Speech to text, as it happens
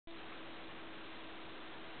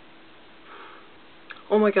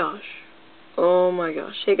Oh my gosh. Oh my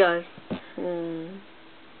gosh. Hey guys.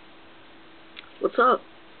 What's up?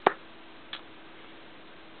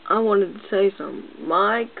 I wanted to say something.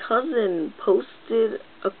 My cousin posted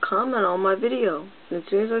a comment on my video. And as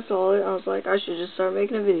soon as I saw it, I was like, I should just start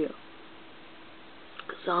making a video.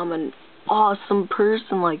 Because I'm an awesome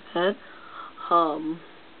person like that. I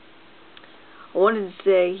wanted to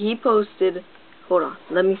say, he posted, hold on,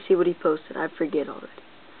 let me see what he posted. I forget already.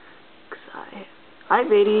 Because I have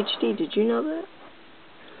ADHD, did you know that?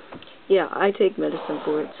 Yeah, I take medicine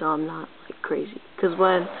for it, so I'm not, like, crazy. Because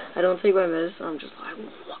when I don't take my medicine, I'm just like,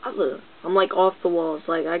 what? I'm, like, off the walls.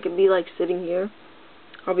 Like, I could be, like, sitting here.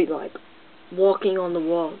 I'll be, like, walking on the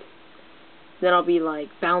wall. Then I'll be, like,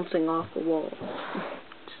 bouncing off the wall.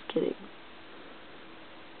 Just kidding.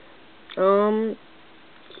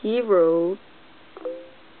 He wrote,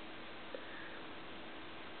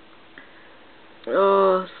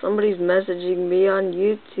 oh, somebody's messaging me on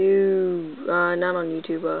YouTube. Not on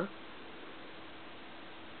YouTube,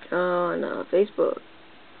 no, Facebook.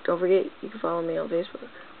 Don't forget, you can follow me on Facebook.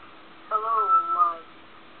 Hello, Mike.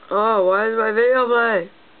 Oh, why is my video play?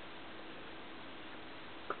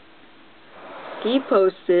 He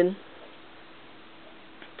posted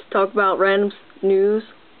to talk about random news.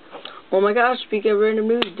 Oh my gosh, speaking of random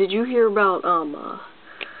news, did you hear about,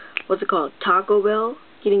 what's it called, Taco Bell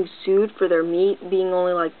getting sued for their meat being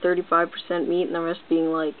only like 35% meat and the rest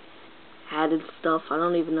being like added stuff? I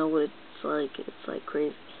don't even know what it's like. It's like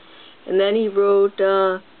crazy. And then he wrote,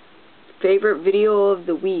 favorite video of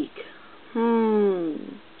the week.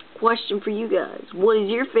 Question for you guys. What is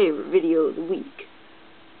your favorite video of the week?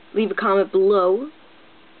 Leave a comment below.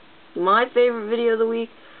 My favorite video of the week?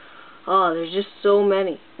 Oh, there's just so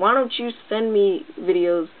many. Why don't you send me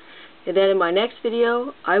videos, and then in my next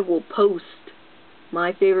video, I will post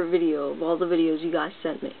my favorite video of all the videos you guys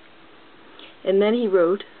sent me. And then he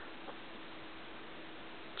wrote,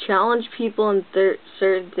 challenge people in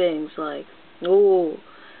certain things, like,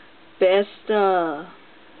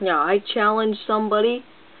 I challenge somebody,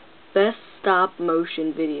 best stop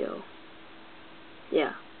motion video.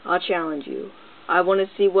 Yeah, I'll challenge you. I want to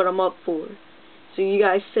see what I'm up for. So you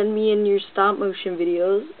guys send me in your stop motion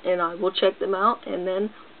videos, and I will check them out, and then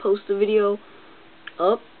post a video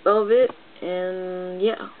up of it, and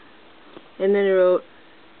yeah. And then he wrote,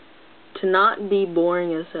 to not be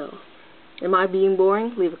boring as hell. Am I being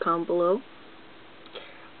boring? Leave a comment below.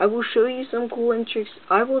 I will show you some cool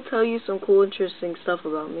I will tell you some cool, interesting stuff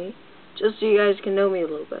about me, just so you guys can know me a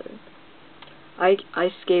little better. I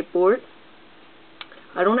skateboard.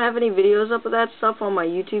 I don't have any videos up of that stuff on my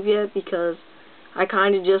YouTube yet because I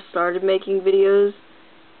kind of just started making videos,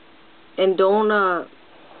 and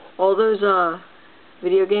all those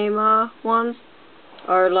video game ones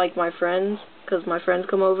are like my friends, because my friends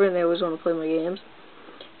come over and they always want to play my games.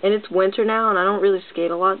 And it's winter now, and I don't really skate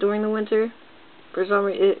a lot during the winter for some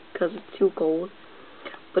reason, because it's too cold.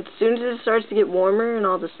 But as soon as it starts to get warmer and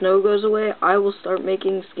all the snow goes away, I will start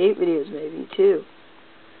making skate videos maybe too.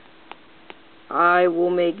 I will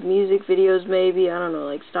make music videos maybe, I don't know,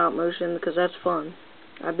 like stop motion, because that's fun.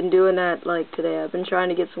 I've been doing that like today. I've been trying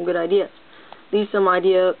to get some good ideas. Leave some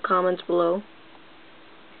idea comments below.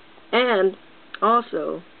 And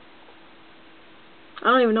also, I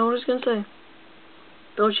don't even know what I was gonna say.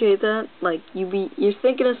 Don't you hate that? Like you're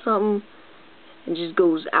thinking of something and just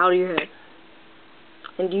goes out of your head.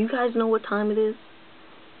 And do you guys know what time it is?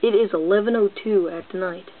 It is 11:02 at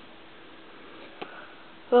night.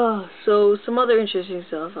 So some other interesting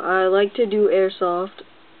stuff. I like to do airsoft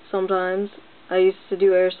sometimes. I used to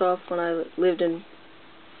do airsoft when I lived in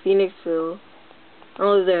Phoenixville. I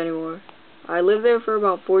don't live there anymore. I lived there for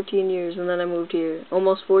about 14 years, and then I moved here.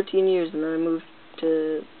 Almost 14 years, and then I moved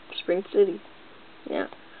to Spring City. Yeah.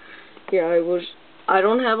 Yeah, I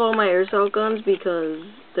don't have all my airsoft guns because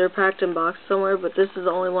they're packed in boxes somewhere, but this is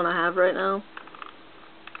the only one I have right now.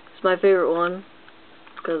 It's my favorite one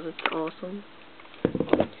because it's awesome.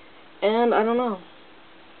 And I don't know.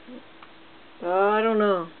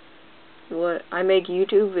 What? I make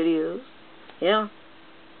YouTube videos. Yeah.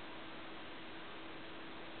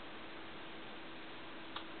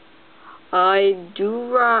 I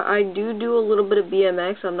do a little bit of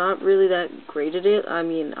BMX. I'm not really that great at it. I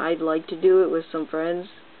mean, I'd like to do it with some friends,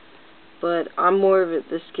 but I'm more of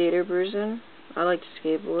the skater person. I like to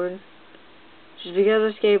skateboard. Just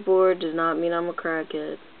because I skateboard does not mean I'm a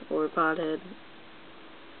crackhead or a pothead.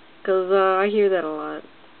 Because I hear that a lot.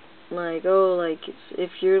 Like, oh, like,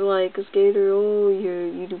 if you're like a skater, oh,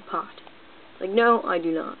 you do pot. Like, no, I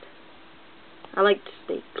do not. I like to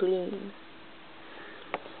stay clean.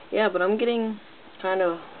 Yeah, but I'm getting kind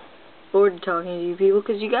of bored talking to you people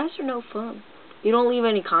because you guys are no fun. You don't leave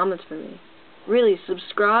any comments for me. Really,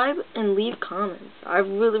 subscribe and leave comments. I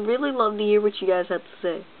really love to hear what you guys have to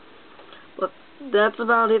say. But that's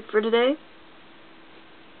about it for today.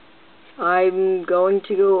 I'm going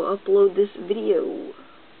to go upload this video.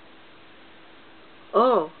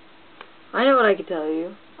 Oh, I know what I could tell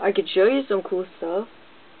you. I could show you some cool stuff.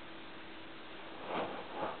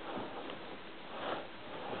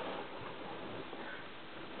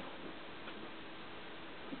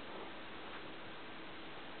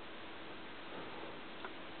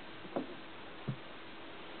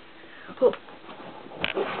 Oh.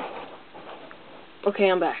 Okay,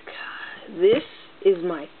 I'm back. This is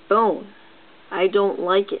my phone. I don't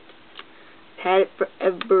like it. Had it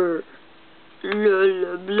forever. Blah,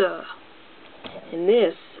 blah, blah. And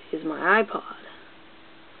this is my iPod.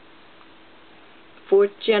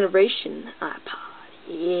 4th generation iPod.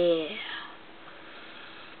 Yeah.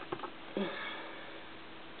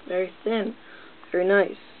 Very thin. Very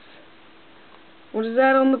nice. What is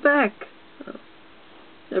that on the back? Oh.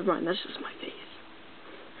 Never mind, that's just my face.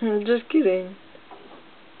 I'm just kidding.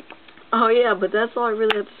 Oh yeah, but that's all I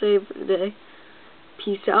really have to say for today.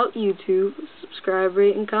 Peace out, YouTube. Subscribe,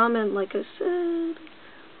 rate, and comment like I said.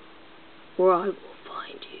 Or I will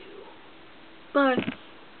find you. Bye.